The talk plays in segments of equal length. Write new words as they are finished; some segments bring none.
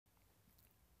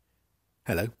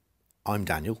Hello, I'm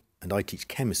Daniel and I teach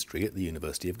chemistry at the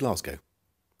University of Glasgow.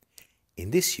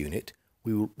 In this unit,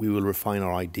 we will refine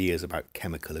our ideas about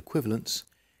chemical equivalence,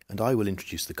 and I will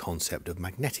introduce the concept of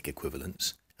magnetic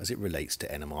equivalence as it relates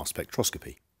to NMR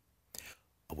spectroscopy.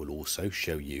 I will also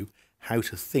show you how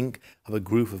to think of a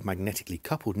group of magnetically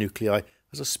coupled nuclei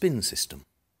as a spin system.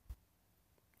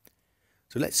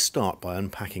 So let's start by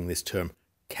unpacking this term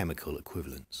chemical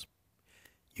equivalence.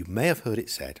 You may have heard it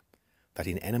said that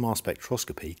in NMR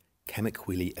spectroscopy,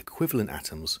 chemically equivalent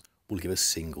atoms will give a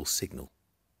single signal.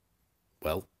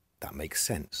 Well, that makes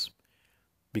sense,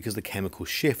 because the chemical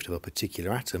shift of a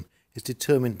particular atom is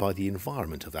determined by the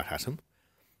environment of that atom.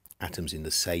 Atoms in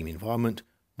the same environment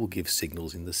will give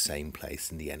signals in the same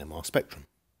place in the NMR spectrum.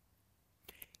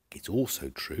 It's also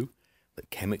true that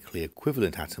chemically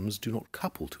equivalent atoms do not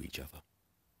couple to each other.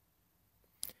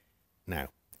 Now,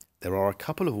 there are a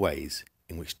couple of ways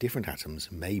in which different atoms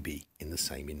may be in the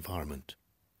same environment.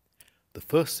 The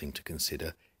first thing to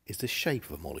consider is the shape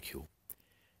of a molecule.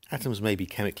 Atoms may be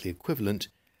chemically equivalent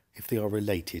if they are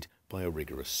related by a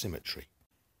rigorous symmetry.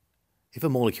 If a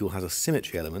molecule has a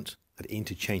symmetry element that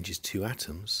interchanges two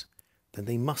atoms, then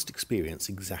they must experience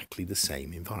exactly the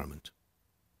same environment.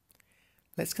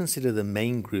 Let's consider the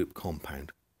main group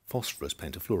compound, phosphorus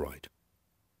pentafluoride.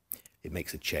 It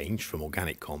makes a change from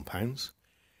organic compounds,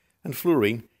 and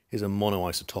fluorine is a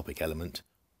monoisotopic element.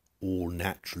 All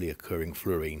naturally occurring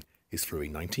fluorine is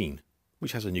fluorine 19,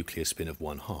 which has a nuclear spin of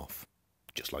 1/2,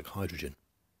 just like hydrogen.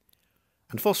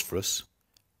 And phosphorus,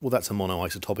 well, that's a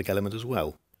monoisotopic element as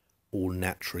well. All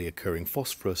naturally occurring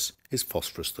phosphorus is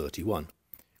phosphorus 31,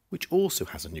 which also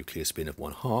has a nuclear spin of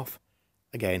 1/2,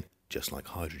 again, just like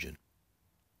hydrogen.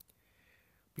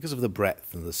 Because of the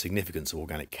breadth and the significance of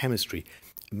organic chemistry,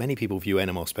 many people view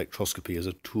NMR spectroscopy as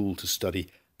a tool to study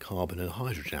carbon and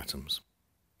hydrogen atoms.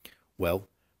 Well,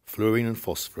 fluorine and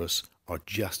phosphorus are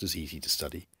just as easy to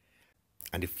study,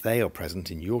 and if they are present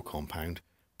in your compound,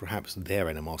 perhaps their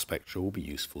NMR spectra will be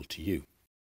useful to you.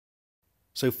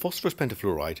 So phosphorus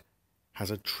pentafluoride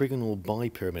has a trigonal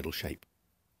bipyramidal shape.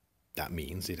 That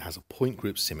means it has a point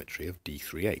group symmetry of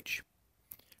D3H,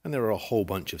 and there are a whole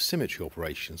bunch of symmetry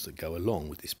operations that go along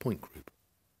with this point group.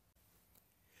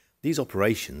 These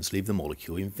operations leave the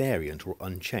molecule invariant or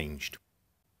unchanged.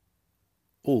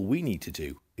 All we need to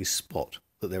do is spot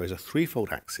that there is a threefold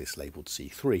axis labelled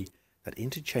C3 that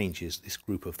interchanges this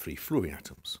group of 3 fluorine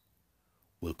atoms.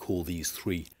 We'll call these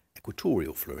 3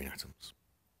 equatorial fluorine atoms.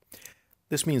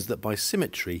 This means that by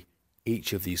symmetry,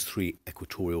 each of these 3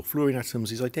 equatorial fluorine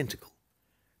atoms is identical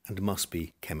and must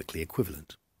be chemically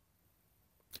equivalent.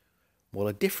 While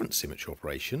a different symmetry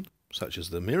operation, such as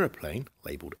the mirror plane,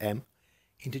 labelled M,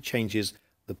 interchanges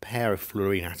the pair of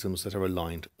fluorine atoms that are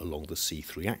aligned along the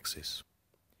C3 axis.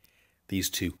 These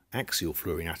 2 axial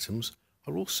fluorine atoms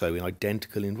are also in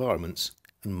identical environments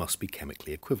and must be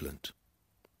chemically equivalent.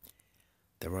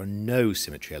 There are no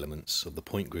symmetry elements of the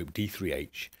point group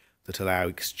D3H that allow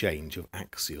exchange of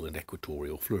axial and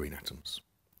equatorial fluorine atoms.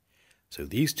 So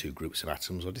these 2 groups of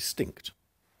atoms are distinct.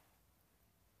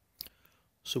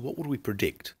 So what would we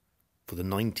predict for the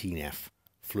 19F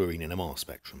fluorine NMR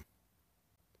spectrum?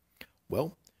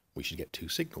 Well, we should get 2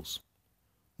 signals.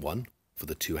 One for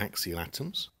the 2 axial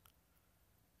atoms,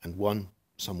 and one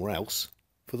somewhere else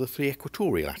for the 3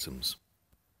 equatorial atoms.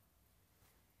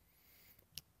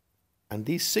 And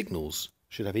these signals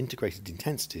should have integrated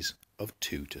intensities of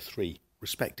 2 to 3,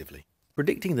 respectively.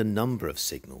 Predicting the number of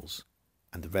signals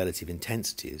and the relative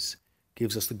intensities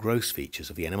gives us the gross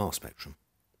features of the NMR spectrum.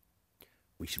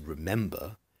 We should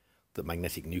remember that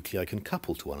magnetic nuclei can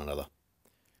couple to one another,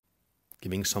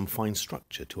 giving some fine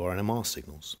structure to our NMR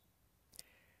signals.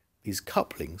 These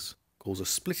couplings cause a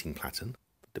splitting pattern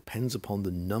that depends upon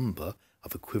the number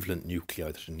of equivalent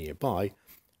nuclei that are nearby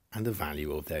and the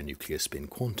value of their nuclear spin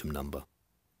quantum number.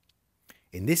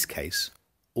 In this case,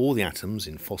 all the atoms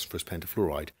in phosphorus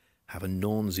pentafluoride have a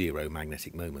non-zero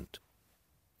magnetic moment.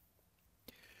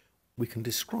 We can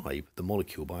describe the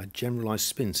molecule by a generalized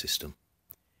spin system.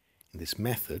 In this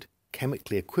method,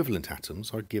 chemically equivalent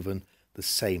atoms are given the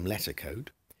same letter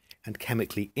code, and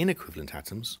chemically inequivalent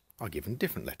atoms are given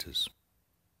different letters.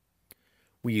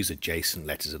 We use adjacent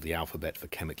letters of the alphabet for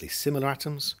chemically similar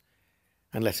atoms,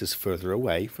 and letters further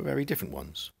away for very different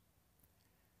ones.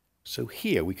 So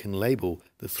here we can label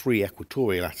the 3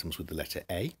 equatorial atoms with the letter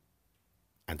A,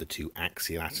 and the 2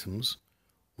 axial atoms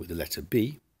with the letter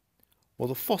B, while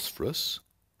the phosphorus,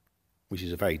 which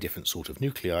is a very different sort of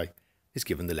nuclei, is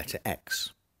given the letter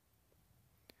X.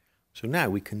 So now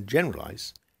we can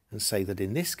generalize and say that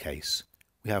in this case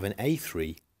we have an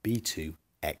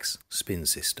A3-B2-X spin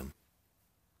system.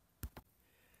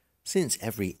 Since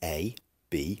every A,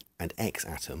 B and X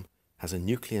atom has a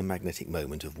nuclear magnetic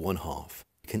moment of 1/2,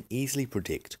 we can easily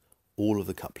predict all of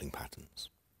the coupling patterns.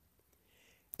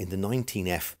 In the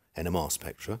 19F NMR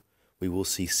spectra, we will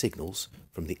see signals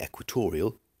from the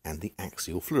equatorial and the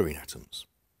axial fluorine atoms.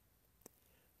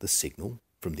 The signal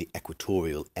from the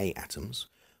equatorial A atoms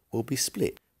will be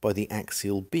split by the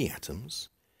axial B atoms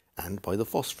and by the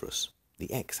phosphorus,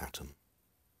 the X atom.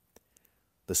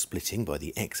 The splitting by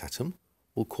the X atom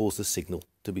will cause the signal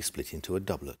to be split into a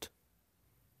doublet.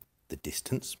 The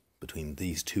distance between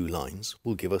these two lines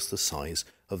will give us the size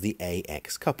of the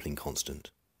AX coupling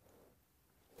constant.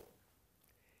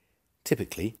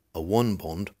 Typically, a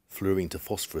 1-bond fluorine to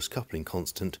phosphorus coupling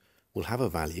constant will have a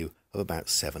value of about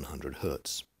 700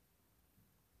 Hz.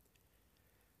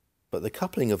 But the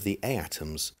coupling of the A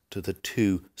atoms to the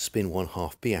two spin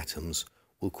 1/2 B atoms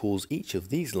will cause each of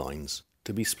these lines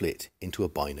to be split into a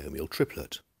binomial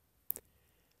triplet.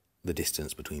 The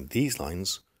distance between these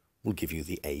lines will give you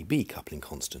the AB coupling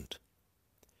constant.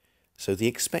 So the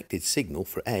expected signal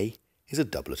for A is a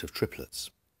doublet of triplets.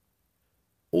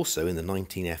 Also in the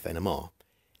 19F NMR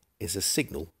is a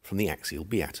signal from the axial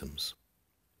B atoms.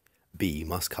 B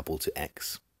must couple to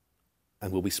X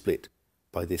and will be split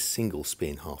by this single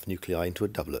spin half nuclei into a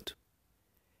doublet.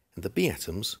 And the B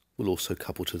atoms will also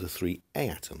couple to the three A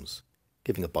atoms,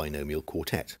 giving a binomial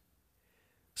quartet.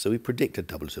 So we predict a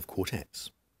doublet of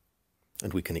quartets.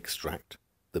 And we can extract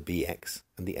the BX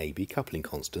and the AB coupling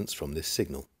constants from this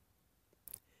signal.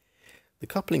 The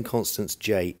coupling constants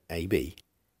JAB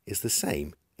is the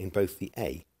same in both the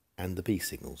A and the B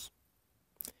signals.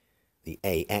 The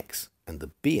AX and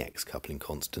the BX coupling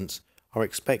constants are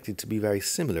expected to be very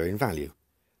similar in value,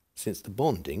 since the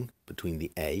bonding between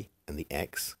the A and the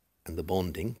X and the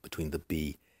bonding between the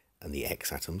B and the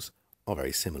X atoms are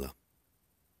very similar.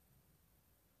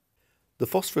 The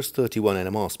phosphorus 31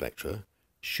 NMR spectra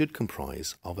should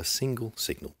comprise of a single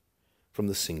signal from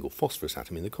the single phosphorus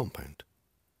atom in the compound.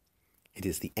 It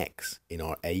is the X in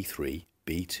our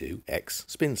A3B2X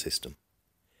spin system,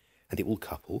 and it will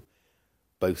couple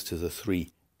both to the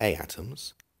three A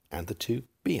atoms and the two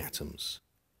B atoms,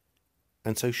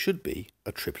 and so should be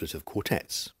a triplet of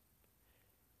quartets.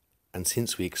 And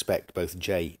since we expect both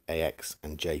JAX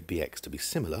and JBX to be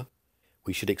similar,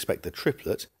 we should expect the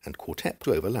triplet and quartet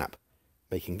to overlap,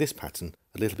 making this pattern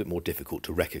a little bit more difficult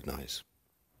to recognise.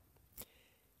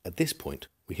 At this point,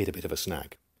 we hit a bit of a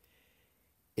snag.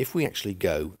 If we actually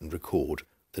go and record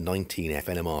the 19F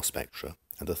NMR spectra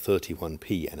and the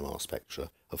 31P NMR spectra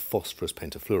of phosphorus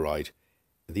pentafluoride,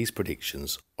 these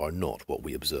predictions are not what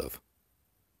we observe.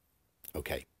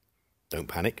 Okay, don't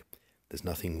panic, there's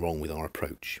nothing wrong with our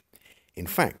approach. In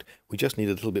fact, we just need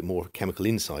a little bit more chemical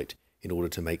insight in order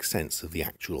to make sense of the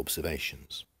actual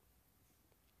observations.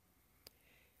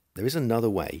 There is another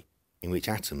way in which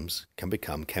atoms can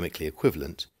become chemically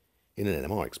equivalent in an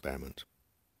NMR experiment.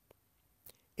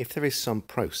 If there is some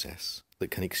process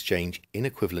that can exchange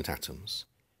inequivalent atoms,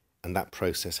 and that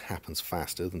process happens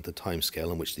faster than the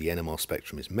timescale on which the NMR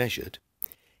spectrum is measured,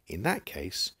 in that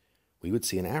case, we would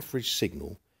see an average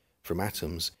signal from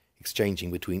atoms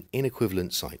exchanging between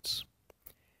inequivalent sites.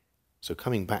 So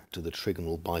coming back to the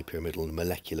trigonal bipyramidal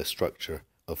molecular structure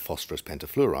of phosphorus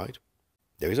pentafluoride,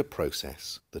 there is a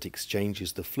process that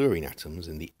exchanges the fluorine atoms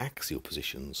in the axial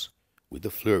positions with the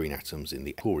fluorine atoms in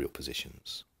the equatorial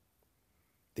positions.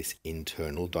 This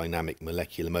internal dynamic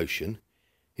molecular motion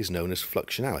is known as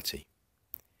fluxionality.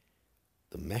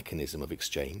 The mechanism of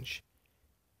exchange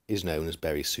is known as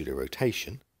Berry's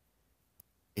pseudorotation.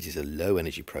 It is a low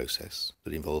energy process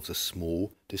that involves a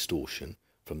small distortion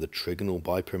from the trigonal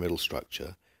bipyramidal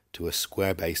structure to a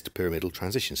square-based pyramidal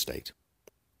transition state.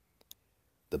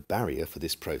 The barrier for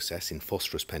this process in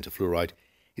phosphorus pentafluoride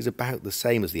is about the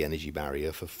same as the energy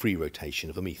barrier for free rotation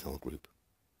of a methyl group.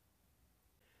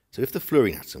 So if the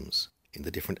fluorine atoms in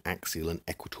the different axial and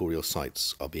equatorial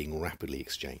sites are being rapidly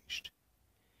exchanged,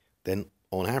 then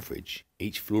on average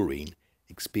each fluorine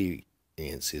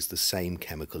experiences the same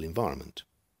chemical environment.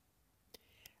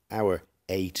 Our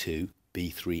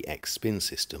A2B3X spin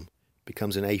system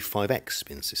becomes an A5X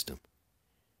spin system,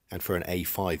 and for an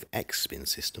A5X spin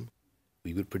system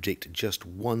we would predict just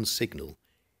one signal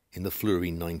in the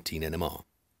fluorine 19 NMR,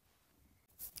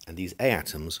 and these A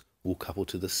atoms will couple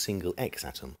to the single X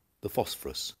atom, the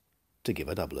phosphorus, to give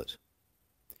a doublet,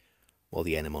 while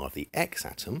the NMR of the X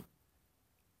atom,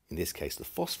 in this case the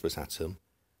phosphorus atom,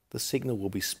 the signal will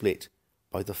be split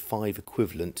by the 5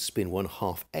 equivalent spin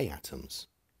 1/2 A atoms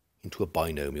into a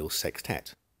binomial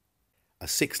sextet, a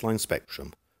 6-line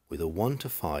spectrum with a 1 to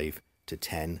 5 to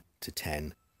 10 to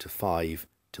 10 to 5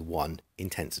 to 1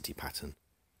 intensity pattern.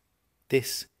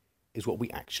 This is what we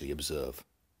actually observe.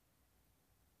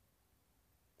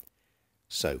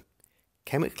 So,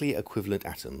 chemically equivalent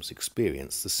atoms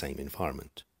experience the same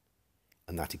environment,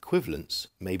 and that equivalence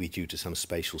may be due to some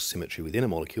spatial symmetry within a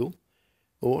molecule,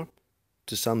 or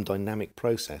to some dynamic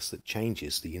process that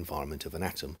changes the environment of an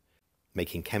atom,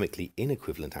 making chemically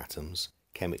inequivalent atoms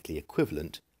chemically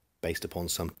equivalent based upon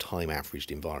some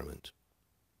time-averaged environment.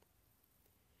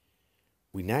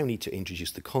 We now need to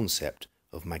introduce the concept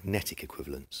of magnetic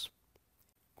equivalence.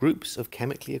 Groups of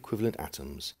chemically equivalent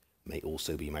atoms may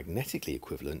also be magnetically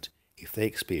equivalent if they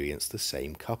experience the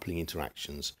same coupling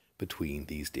interactions between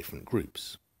these different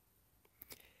groups.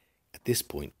 At this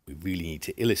point, we really need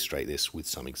to illustrate this with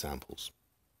some examples.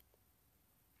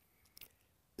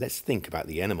 Let's think about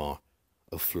the NMR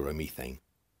of fluoromethane.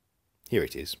 Here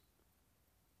it is.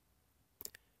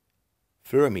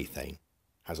 Fluoromethane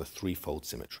has a threefold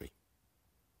symmetry.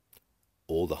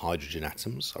 All the hydrogen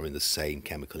atoms are in the same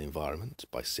chemical environment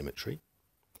by symmetry,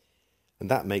 and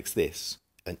that makes this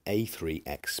an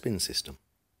A3X spin system.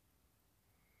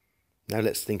 Now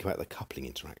let's think about the coupling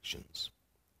interactions.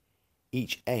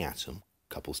 Each A atom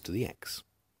couples to the X,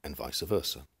 and vice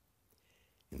versa.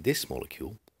 In this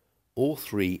molecule, all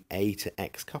three A to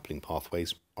X coupling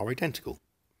pathways are identical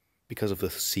because of the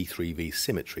C3V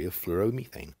symmetry of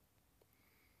fluoromethane.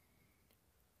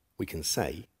 We can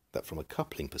say that from a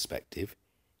coupling perspective,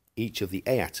 each of the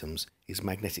A atoms is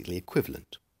magnetically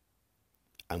equivalent,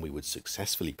 and we would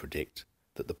successfully predict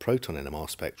that the proton NMR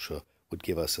spectra would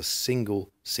give us a single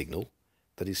signal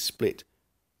that is split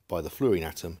by the fluorine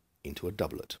atom into a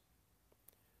doublet,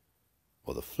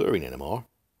 while the fluorine NMR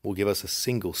will give us a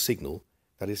single signal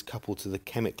that is coupled to the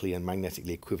chemically and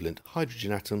magnetically equivalent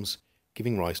hydrogen atoms,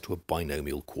 giving rise to a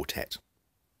binomial quartet.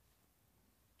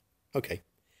 Okay,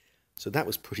 so that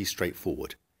was pretty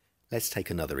straightforward. Let's take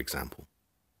another example.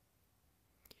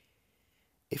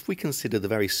 If we consider the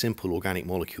very simple organic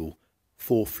molecule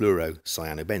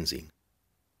 4-fluorocyanobenzyne,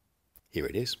 here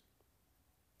it is.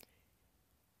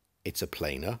 It's a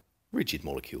planar, rigid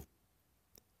molecule.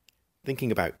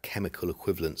 Thinking about chemical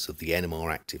equivalence of the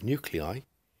NMR active nuclei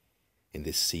in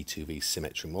this C2V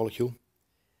symmetry molecule,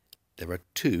 there are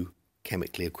two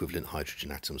chemically equivalent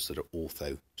hydrogen atoms that are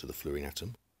ortho to the fluorine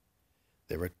atom.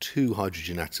 There are two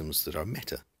hydrogen atoms that are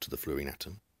meta to the fluorine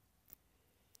atom.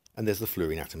 And there's the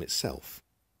fluorine atom itself.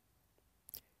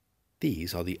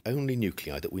 These are the only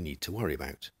nuclei that we need to worry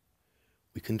about.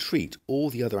 We can treat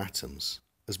all the other atoms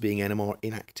as being NMR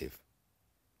inactive.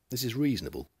 This is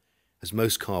reasonable, as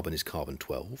most carbon is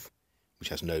carbon-12, which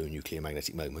has no nuclear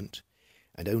magnetic moment,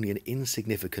 and only an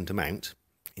insignificant amount,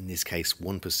 in this case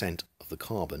 1% of the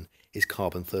carbon, is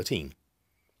carbon-13,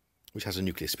 which has a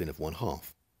nuclear spin of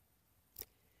 1/2.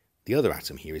 The other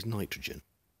atom here is nitrogen.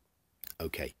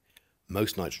 Okay,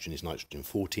 most nitrogen is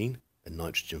nitrogen-14, and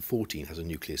nitrogen-14 has a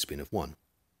nuclear spin of 1.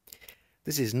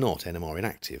 This is not NMR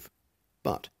inactive,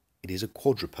 but it is a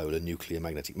quadrupolar nuclear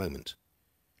magnetic moment.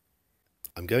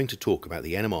 I'm going to talk about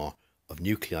the NMR of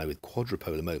nuclei with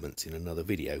quadrupolar moments in another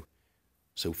video,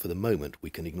 so for the moment we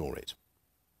can ignore it.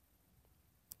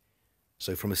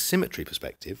 So from a symmetry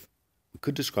perspective, we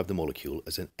could describe the molecule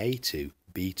as an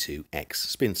A2-B2X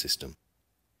spin system,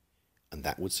 and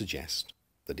that would suggest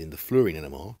that in the fluorine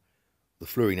NMR, the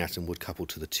fluorine atom would couple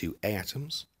to the two A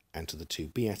atoms and to the two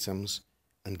B atoms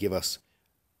and give us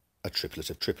a triplet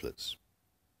of triplets.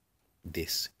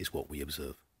 This is what we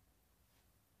observe.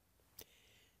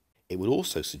 It would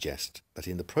also suggest that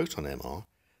in the proton NMR,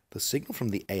 the signal from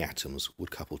the A atoms would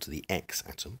couple to the X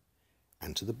atom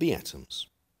and to the B atoms,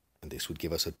 and this would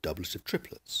give us a doublet of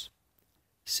triplets.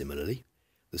 Similarly,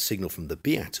 the signal from the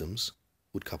B atoms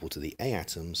would couple to the A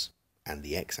atoms and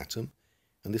the X atom,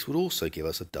 and this would also give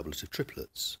us a doublet of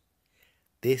triplets.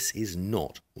 This is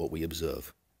not what we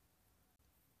observe.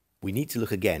 We need to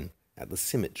look again at the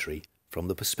symmetry from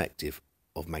the perspective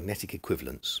of magnetic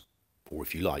equivalence, or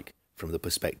if you like, from the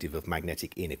perspective of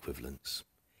magnetic inequivalence.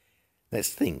 Let's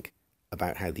think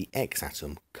about how the X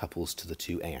atom couples to the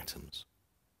two A atoms.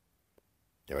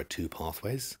 There are two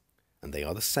pathways, and they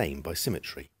are the same by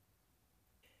symmetry.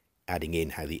 Adding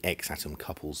in how the X atom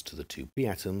couples to the two B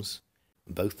atoms,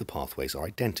 both the pathways are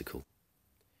identical,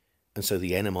 and so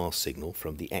the NMR signal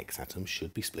from the X atom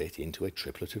should be split into a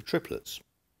triplet of triplets,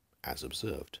 as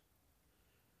observed.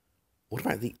 What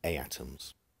about the A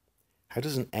atoms? How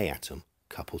does an A atom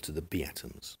couple to the B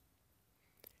atoms?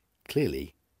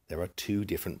 Clearly, there are two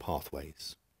different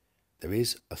pathways. There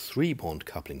is a 3-bond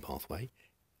coupling pathway,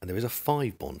 and there is a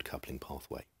 5-bond coupling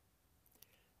pathway.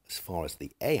 As far as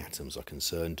the A atoms are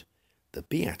concerned, the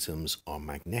B atoms are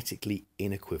magnetically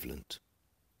inequivalent.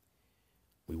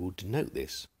 We will denote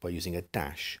this by using a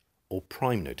dash or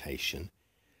prime notation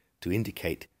to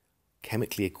indicate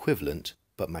chemically equivalent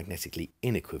but magnetically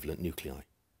inequivalent nuclei.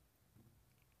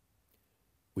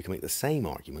 We can make the same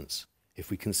arguments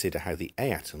if we consider how the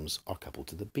A atoms are coupled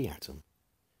to the B atom.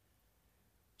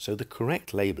 So the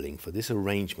correct labelling for this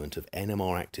arrangement of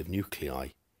NMR active nuclei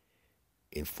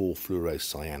in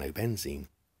 4-fluorocyanobenzyne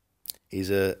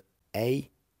is a A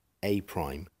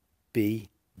prime, B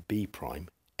prime,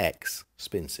 X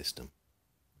spin system.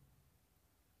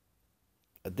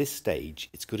 At this stage,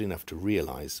 it's good enough to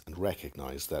realise and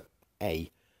recognise that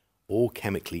A, all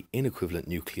chemically inequivalent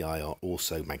nuclei are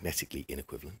also magnetically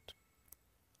inequivalent,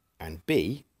 and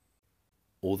B,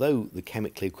 although the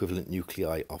chemically equivalent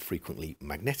nuclei are frequently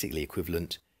magnetically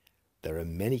equivalent, there are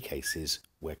many cases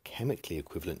where chemically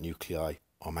equivalent nuclei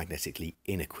are magnetically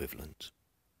inequivalent.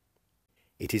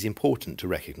 It is important to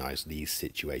recognise these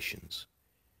situations,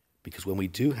 because when we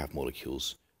do have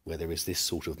molecules where there is this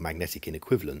sort of magnetic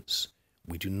inequivalence,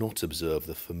 we do not observe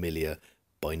the familiar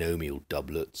binomial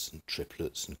doublets and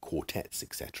triplets and quartets,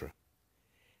 etc.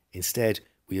 Instead,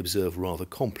 we observe rather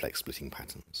complex splitting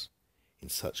patterns. In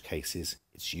such cases,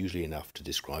 it's usually enough to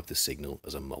describe the signal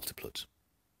as a multiplet.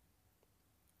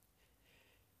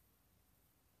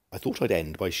 I thought I'd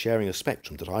end by sharing a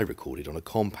spectrum that I recorded on a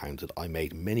compound that I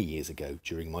made many years ago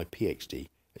during my PhD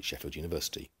at Sheffield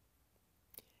University.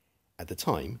 At the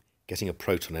time, getting a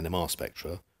proton NMR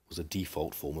spectra was a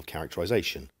default form of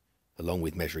characterization, along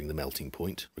with measuring the melting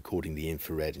point, recording the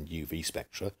infrared and UV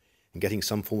spectra, and getting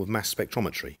some form of mass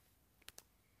spectrometry.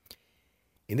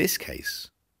 In this case,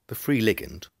 the free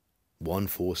ligand,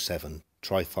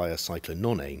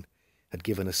 1,4,7-trithiocyclononane, had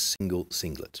given a single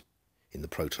singlet in the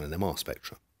proton NMR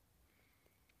spectra.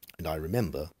 And I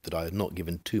remember that I had not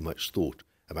given too much thought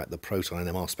about the proton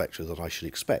NMR spectra that I should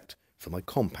expect for my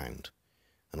compound,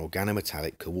 an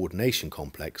organometallic coordination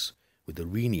complex with the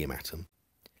rhenium atom.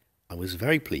 I was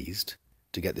very pleased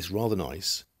to get this rather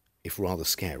nice, if rather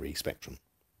scary, spectrum.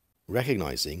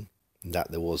 Recognising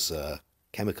that there was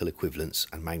chemical equivalence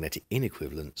and magnetic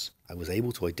inequivalence, I was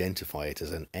able to identify it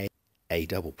as an A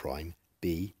double prime,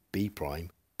 B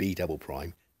prime, B double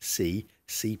prime, C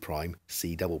prime,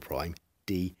 C double prime,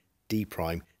 D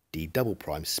prime, D double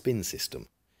prime spin system.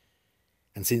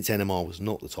 And since NMR was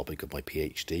not the topic of my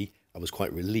PhD, I was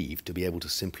quite relieved to be able to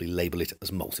simply label it as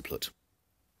multiplet.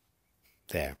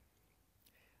 There.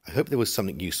 I hope there was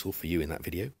something useful for you in that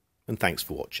video, and thanks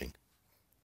for watching.